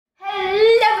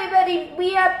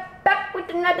are back with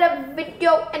another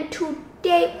video, and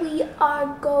today we are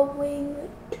going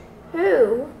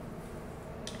to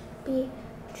be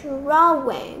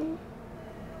drawing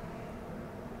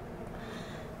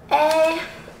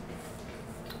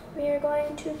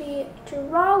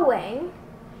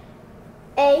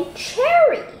a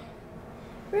cherry.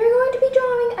 We're going to be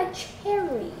drawing a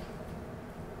cherry.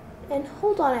 And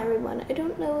hold on, everyone, I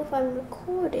don't know if I'm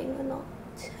recording or not.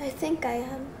 I think I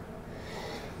am.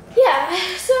 Yeah,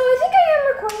 so I think I am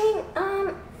recording.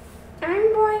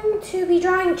 I'm going to be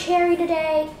drawing cherry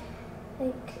today,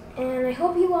 and I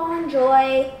hope you all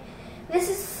enjoy. This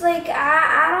is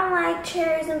I don't like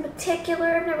cherries in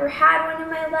particular. I've never had one in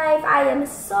my life. I am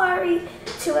sorry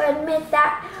to admit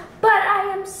that, but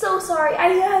I am so sorry. I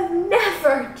have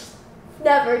never,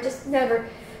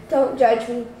 don't judge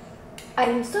me. I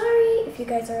am sorry if you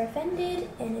guys are offended,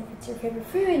 and if it's your favorite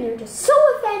fruit and you're just so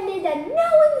offended that no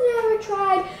one's ever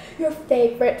tried your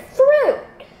favorite fruit.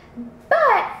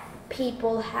 But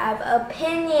people have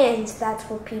opinions. That's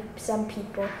what some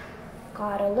people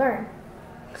gotta learn.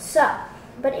 So,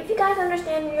 but if you guys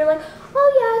understand and you're like,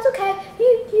 oh yeah, it's okay.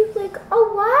 You like,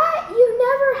 oh what? You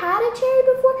never had a cherry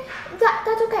before?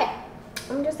 That's okay.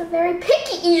 I'm just a very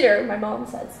picky eater, my mom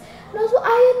says. And also,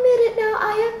 I admit it now.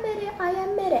 I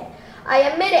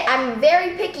admit it. I'm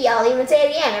very picky. I'll even say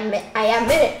it again. I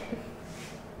admit it.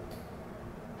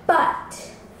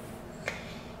 But,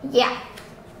 yeah.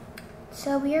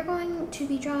 So we are going to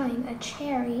be drawing a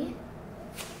cherry.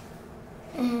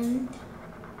 And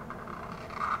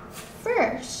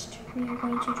first, we are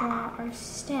going to draw our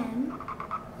stem.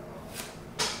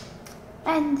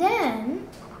 And then,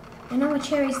 I know what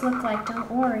cherries look like, don't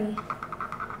worry.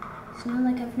 It's not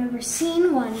like I've never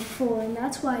seen one before, and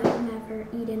that's why I've never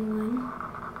eaten one.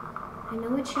 I know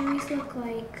what cherries look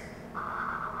like.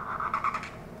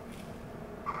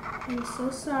 I'm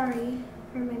so sorry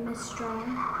for my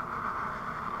misdrawing.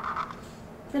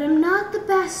 But I'm not the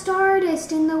best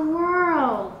artist in the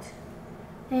world.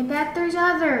 I bet there's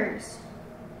others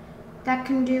that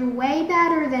can do way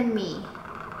better than me.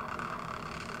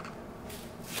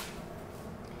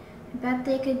 I bet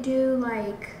they could do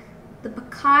like the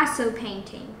Picasso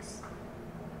paintings.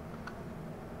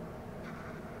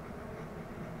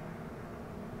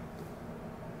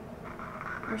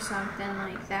 Or something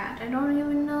like that. I don't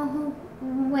even know who,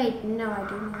 wait, no, I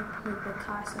do know who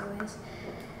Picasso is.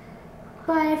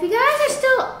 But if you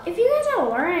guys are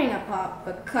learning about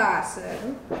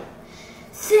Picasso,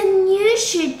 then you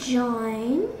should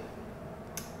join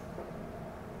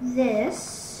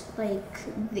this,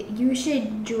 you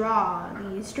should draw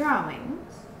these drawings.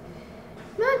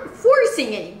 Not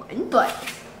forcing anyone, but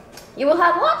you will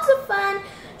have lots of fun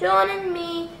joining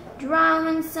me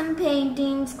drawing some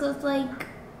paintings, because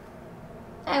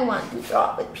I want to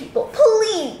draw with people.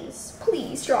 Please,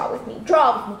 please draw with me,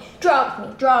 draw with me, draw with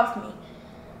me, draw with me.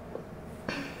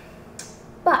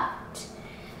 But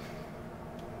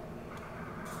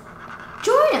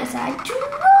join us at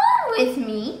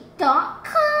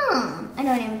drawwithme.com. I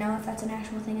don't even know if that's an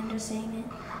actual thing, I'm just saying it.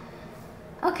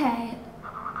 Okay.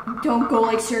 Don't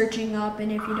go searching up,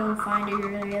 and if you don't find it,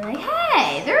 you're gonna be like,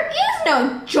 hey, there is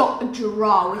no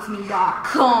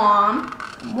drawwithme.com.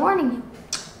 I'm warning you.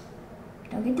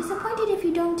 Don't get disappointed if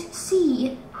you don't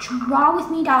see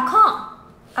drawwithme.com.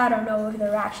 I don't know if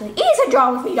there actually is a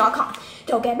drawwithme.com.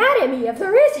 Don't get mad at me if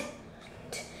there isn't.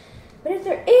 But if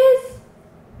there is,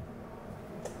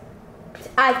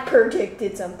 I've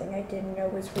predicted something I didn't know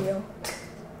was real.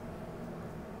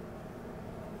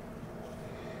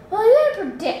 Well, I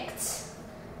didn't predict.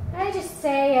 I just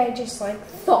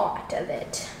thought of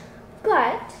it.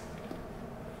 But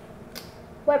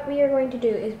what we are going to do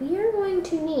is we are going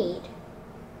to need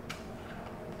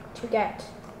to get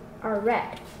our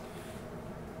red.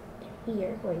 We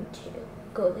are going to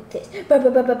go like this. But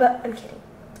I'm kidding.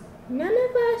 None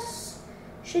of us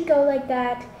should go like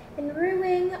that and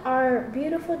ruin our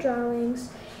beautiful drawings.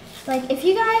 If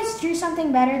you guys drew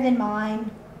something better than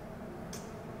mine,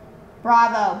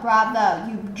 bravo, bravo.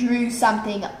 You drew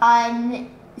something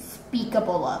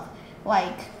unspeakable of.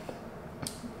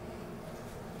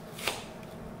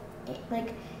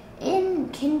 In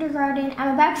kindergarten,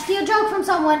 I'm about to steal a joke from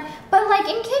someone, but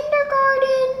in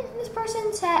kindergarten, this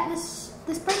person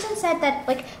said that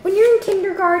when you're in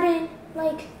kindergarten,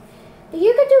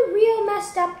 you could do real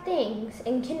messed up things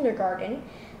in kindergarten.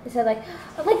 They said they're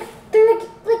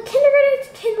kindergartens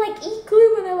can eat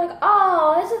glue, and they're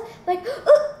oh, this is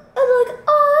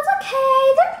oh, it's okay.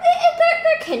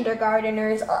 They're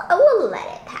kindergarteners. We'll let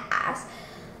it pass.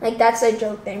 That's a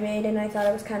joke they made, and I thought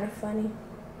it was kind of funny.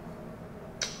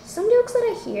 Some jokes that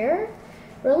I hear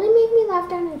really make me laugh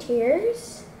down in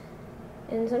tears.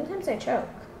 And sometimes I choke.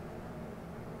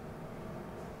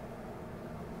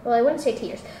 Well, I wouldn't say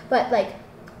tears, but like,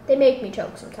 they make me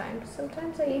choke sometimes.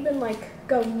 Sometimes I even like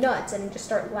go nuts and just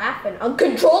start laughing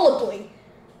uncontrollably.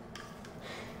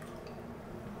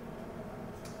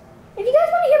 If you guys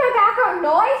want to hear my background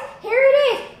noise, here it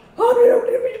is.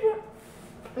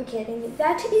 I'm kidding.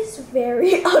 That is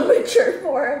very immature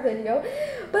for a video,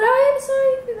 but I am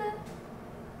sorry for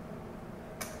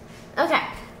that. Okay,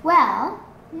 well,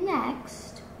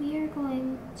 next we are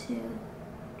going to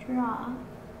draw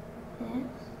this.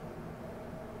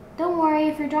 Don't worry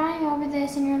if you're drawing over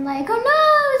this and you're like, oh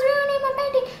no, it's ruining my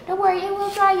painting. Don't worry, it will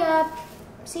dry up.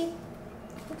 See,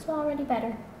 it looks already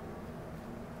better.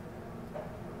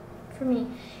 For me,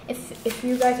 if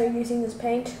you guys are using this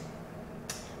paint,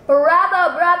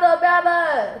 bravo, bravo,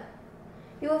 bravo!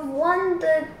 You have won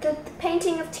the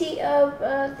painting of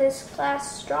this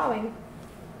class drawing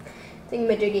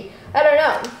thingamajiggy. I don't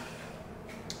know.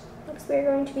 Next, we're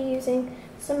going to be using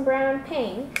some brown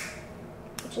paint,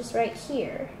 which is right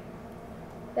here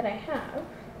that I have.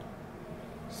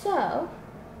 So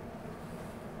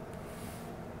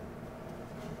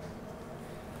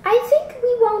I think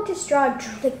we won't just draw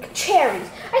like cherries.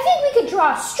 I think we could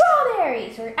draw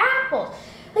strawberries or apples,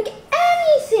 like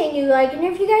anything you like. And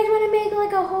if you guys want to make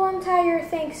like a whole entire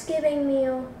Thanksgiving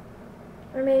meal,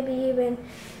 or maybe even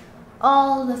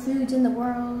all the foods in the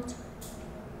world,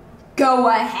 go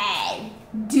ahead,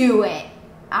 do it.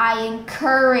 I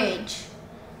encourage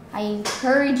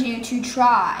you to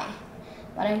try,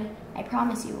 but I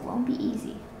promise you it won't be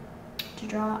easy to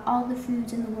draw all the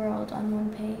foods in the world on one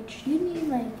page. You need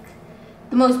like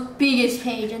the most biggest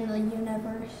page in the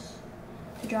universe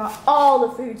to draw all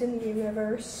the foods in the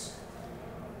universe.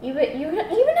 You even have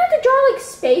to draw like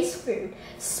space food.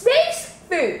 Space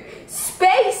food.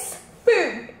 Space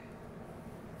food.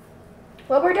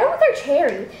 Well, we're done with our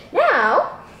cherry.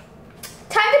 Now,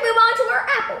 time to move on to our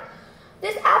apple.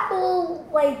 This apple,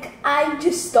 like, I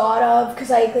just thought of,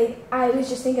 because I was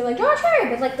just thinking, like, draw a cherry,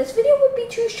 but, like, this video would be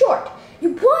too short.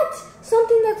 You want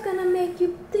something that's going to make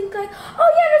you think, like,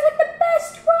 oh, yeah, that's, like, the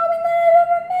best drawing that I've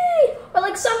ever made. Or,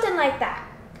 like, something like that.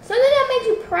 Something that makes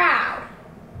you proud.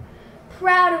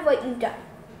 Proud of what you've done.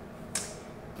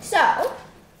 So,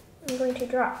 I'm going to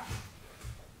draw.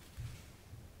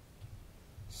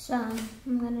 So,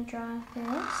 I'm going to draw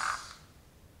this.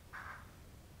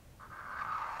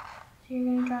 You're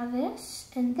going to draw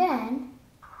this, and then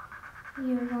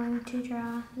you're going to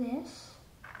draw this.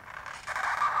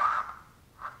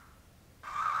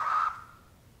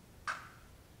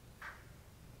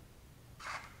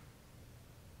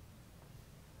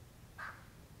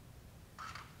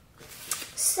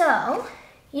 So,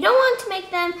 you don't want to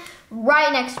make them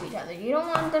right next to each other. You don't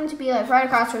want them to be like right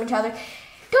across from each other.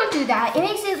 Don't do that. It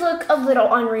makes it look a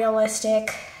little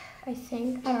unrealistic, I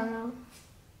think. I don't know.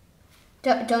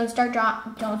 Don't start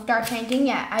painting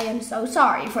yet. I am so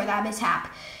sorry for that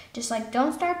mishap. Just like,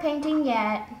 don't start painting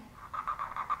yet.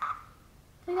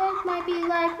 You guys might be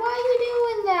like, why are you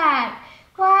doing that?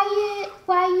 Why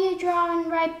are you drawing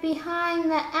right behind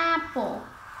the apple?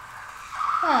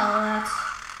 Well,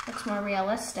 that's more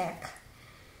realistic.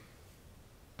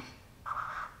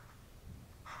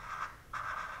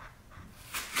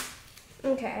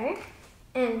 Okay,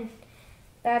 and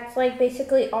that's like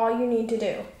basically all you need to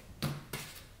do.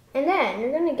 And then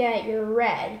you're gonna get your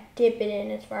red, dip it in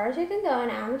as far as you can go.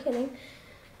 Now I'm kidding.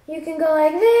 You can go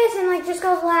like this and like just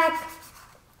go black.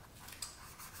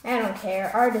 I don't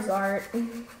care, art is art.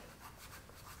 You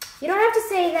don't have to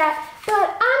say that, but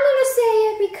I'm gonna say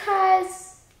it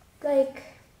because like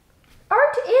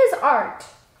art is art.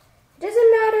 It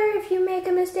doesn't matter if you make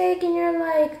a mistake and you're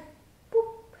like, boop.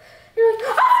 You're like,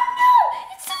 oh no,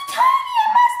 it's so tiny, I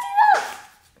messed it up.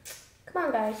 Come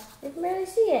on guys, you can barely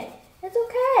see it. It's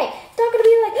okay. It's not gonna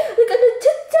be like on the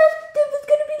TikTok. It's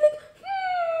gonna be like,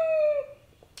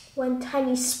 one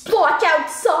tiny splotch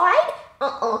outside.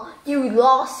 You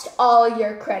lost all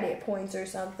your credit points or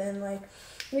something. Like,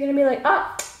 you're gonna be like,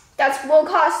 oh, that will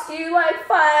cost you like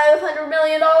 $500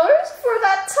 million for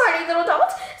that tiny little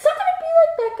dot. It's not gonna be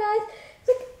like that, guys.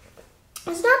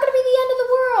 It's not gonna be the end of the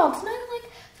world. It's not like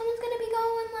someone's gonna be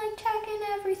going like checking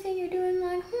everything you're doing.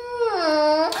 Like,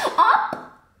 up.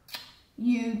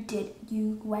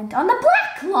 You went on the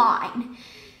black line.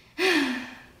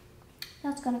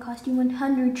 That's gonna cost you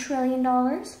 $100 trillion. $1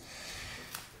 billion,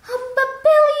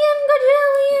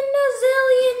 gajillion, a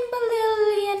zillion, $1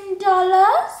 billion.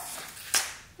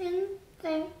 And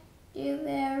thank you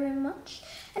very much.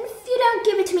 And if you don't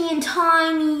give it to me in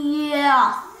time,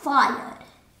 yeah, fired.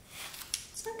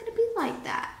 It's not gonna be like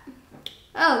that.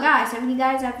 Oh guys, have you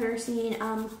guys ever seen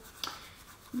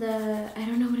I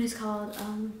don't know what it's called.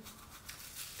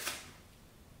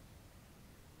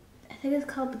 I think it's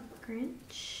called the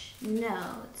Grinch.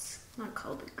 No, it's not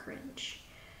called the Grinch.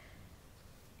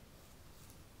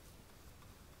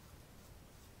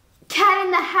 Cat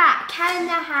in the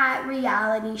Hat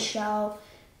reality show.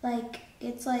 Like,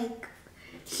 it's like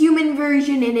human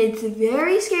version, and it's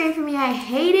very scary for me. I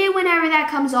hate it whenever that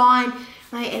comes on.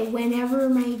 Whenever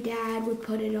my dad would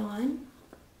put it on,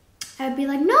 I'd be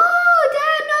like, no,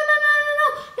 Dad, no,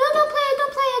 don't play it.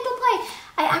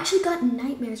 I actually got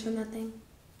nightmares from that thing.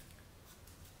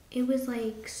 It was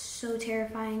like so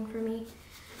terrifying for me.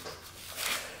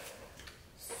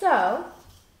 So,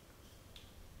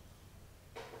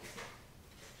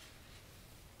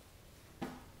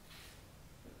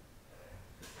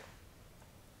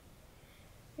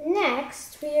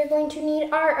 next, we are going to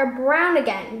need our brown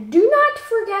again. Do not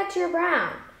forget your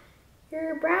brown.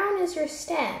 Your brown is your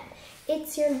stem.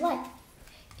 It's your life.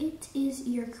 It is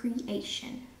your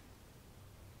creation.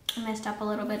 I messed up a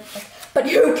little bit, but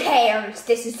who cares?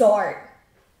 This is art.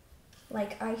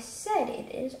 Like I said,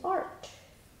 it is art.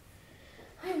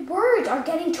 My words are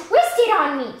getting twisted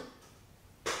on me.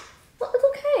 Well, it's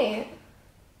okay.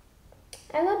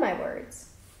 I love my words.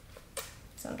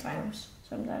 Sometimes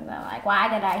I'm like, why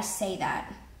did I say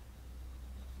that?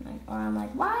 Or I'm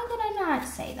like, why did I not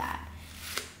say that?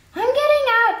 I'm getting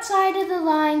outside of the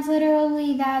lines,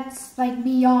 literally. That's like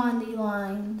beyond the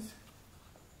lines.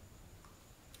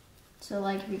 So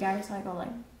like, if you guys like go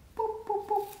like, boop, boop,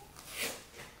 boop.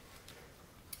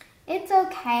 It's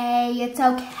okay, it's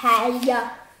okay.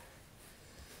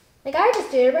 Like I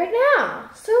just did it right now.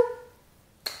 So,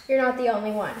 you're not the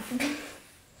only one.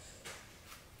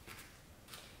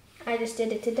 I just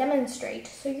did it to demonstrate.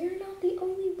 So you're not the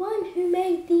only one who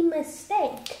made the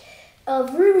mistake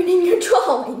of ruining your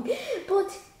drawing.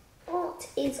 But art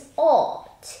is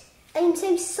art. I am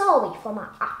so sorry for my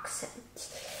accent.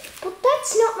 But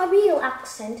that's not my real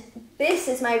accent. This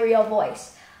is my real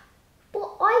voice.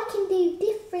 But I can do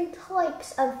different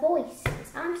types of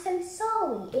voices. I'm so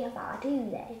sorry if I do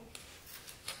that.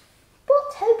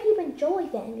 But hope you enjoy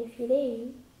them if you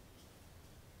do.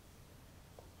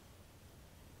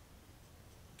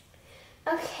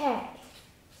 Okay,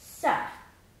 so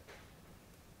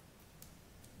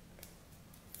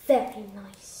very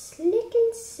nice, slick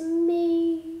and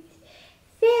smooth,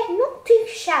 very, not too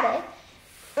shabby.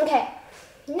 Okay,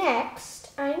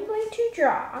 next I'm going to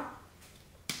draw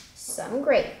some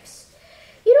grapes.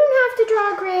 You don't have to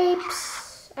draw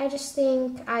grapes. I just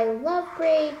think I love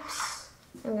grapes.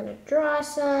 I'm gonna draw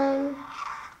some.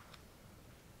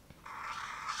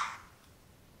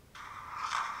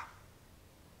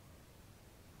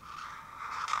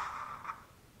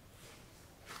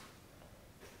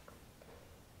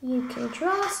 You can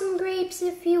draw some grapes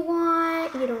if you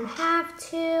want. You don't have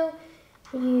to.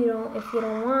 If you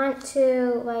don't want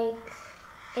to, like,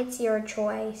 it's your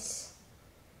choice.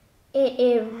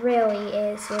 It really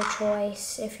is your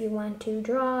choice if you want to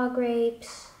draw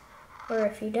grapes or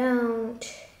if you don't.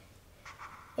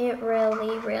 It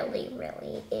really, really,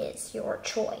 really is your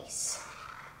choice.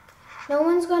 No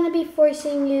one's going to be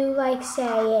forcing you, like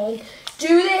saying,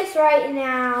 do this right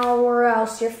now or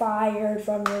else you're fired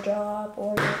from your job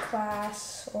or your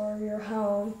class or your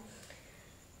home.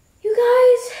 You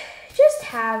guys, just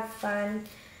have fun.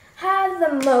 Have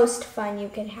the most fun you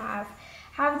could have.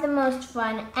 Have the most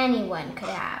fun anyone could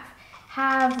have.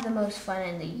 Have the most fun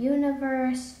in the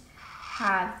universe.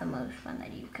 Have the most fun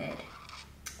that you could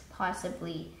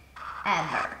possibly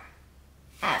ever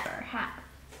have.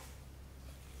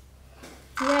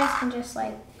 You guys can just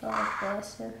like go like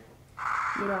this if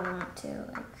you don't want to,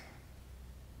 like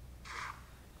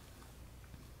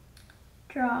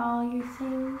draw all your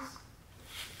things.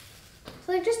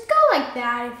 So like just go like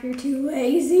that if you're too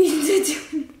lazy to do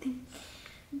anything.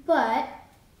 But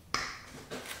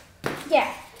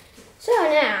yeah. So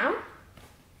now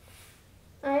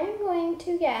I'm going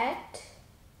to get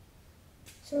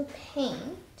some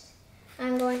paint.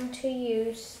 I'm going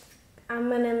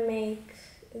to make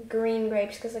green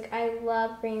grapes because like I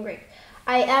love green grapes.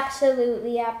 I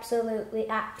absolutely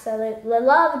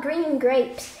love green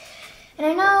grapes. And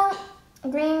I know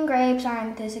green grapes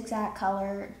aren't this exact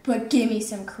color, but give me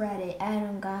some credit. I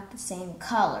don't got the same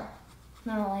color.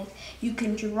 No, like you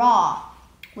can draw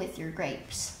with your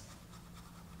grapes.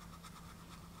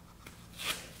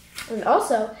 And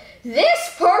also,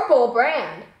 this purple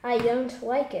brand, I don't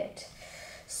like it.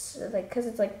 So, like, because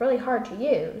it's like really hard to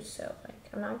use. So like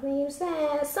I'm not gonna use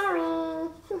that, sorry.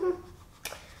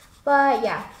 But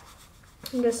yeah,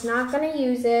 I'm just not gonna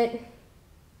use it.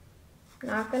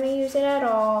 Not gonna use it at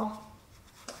all.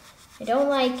 I don't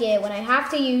like it. When I have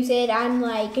to use it, I'm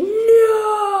like, no!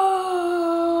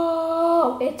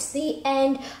 It's the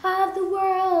end of the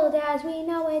world as we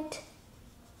know it.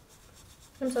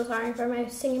 I'm so sorry for my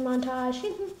singing montage.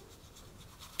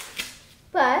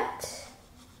 But,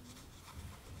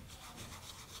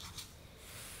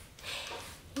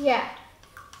 yeah.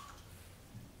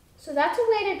 So that's a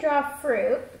way to draw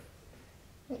fruit.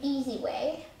 An easy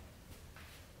way.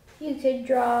 You could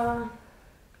draw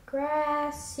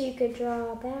grass, you could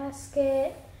draw a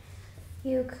basket,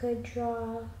 you could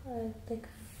draw a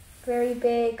very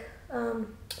big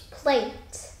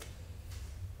plate.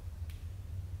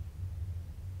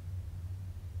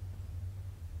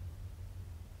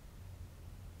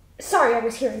 Sorry, I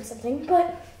was hearing something,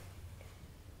 but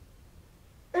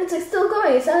it's like still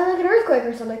going. It sounded like an earthquake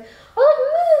or something. Or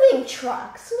like moving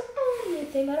trucks. Not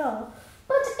anything at all.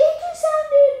 But it just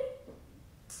sounded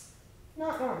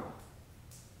not normal.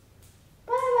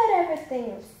 But I bet everything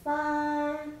is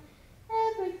fine.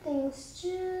 Everything's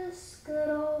just good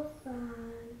old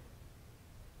fine.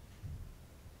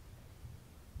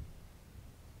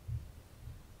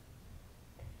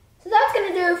 So that's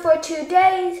going to do it for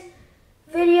today's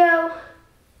video.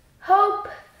 Hope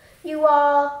you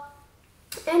all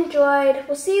enjoyed.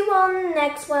 We'll see you all in the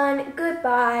next one.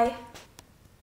 Goodbye.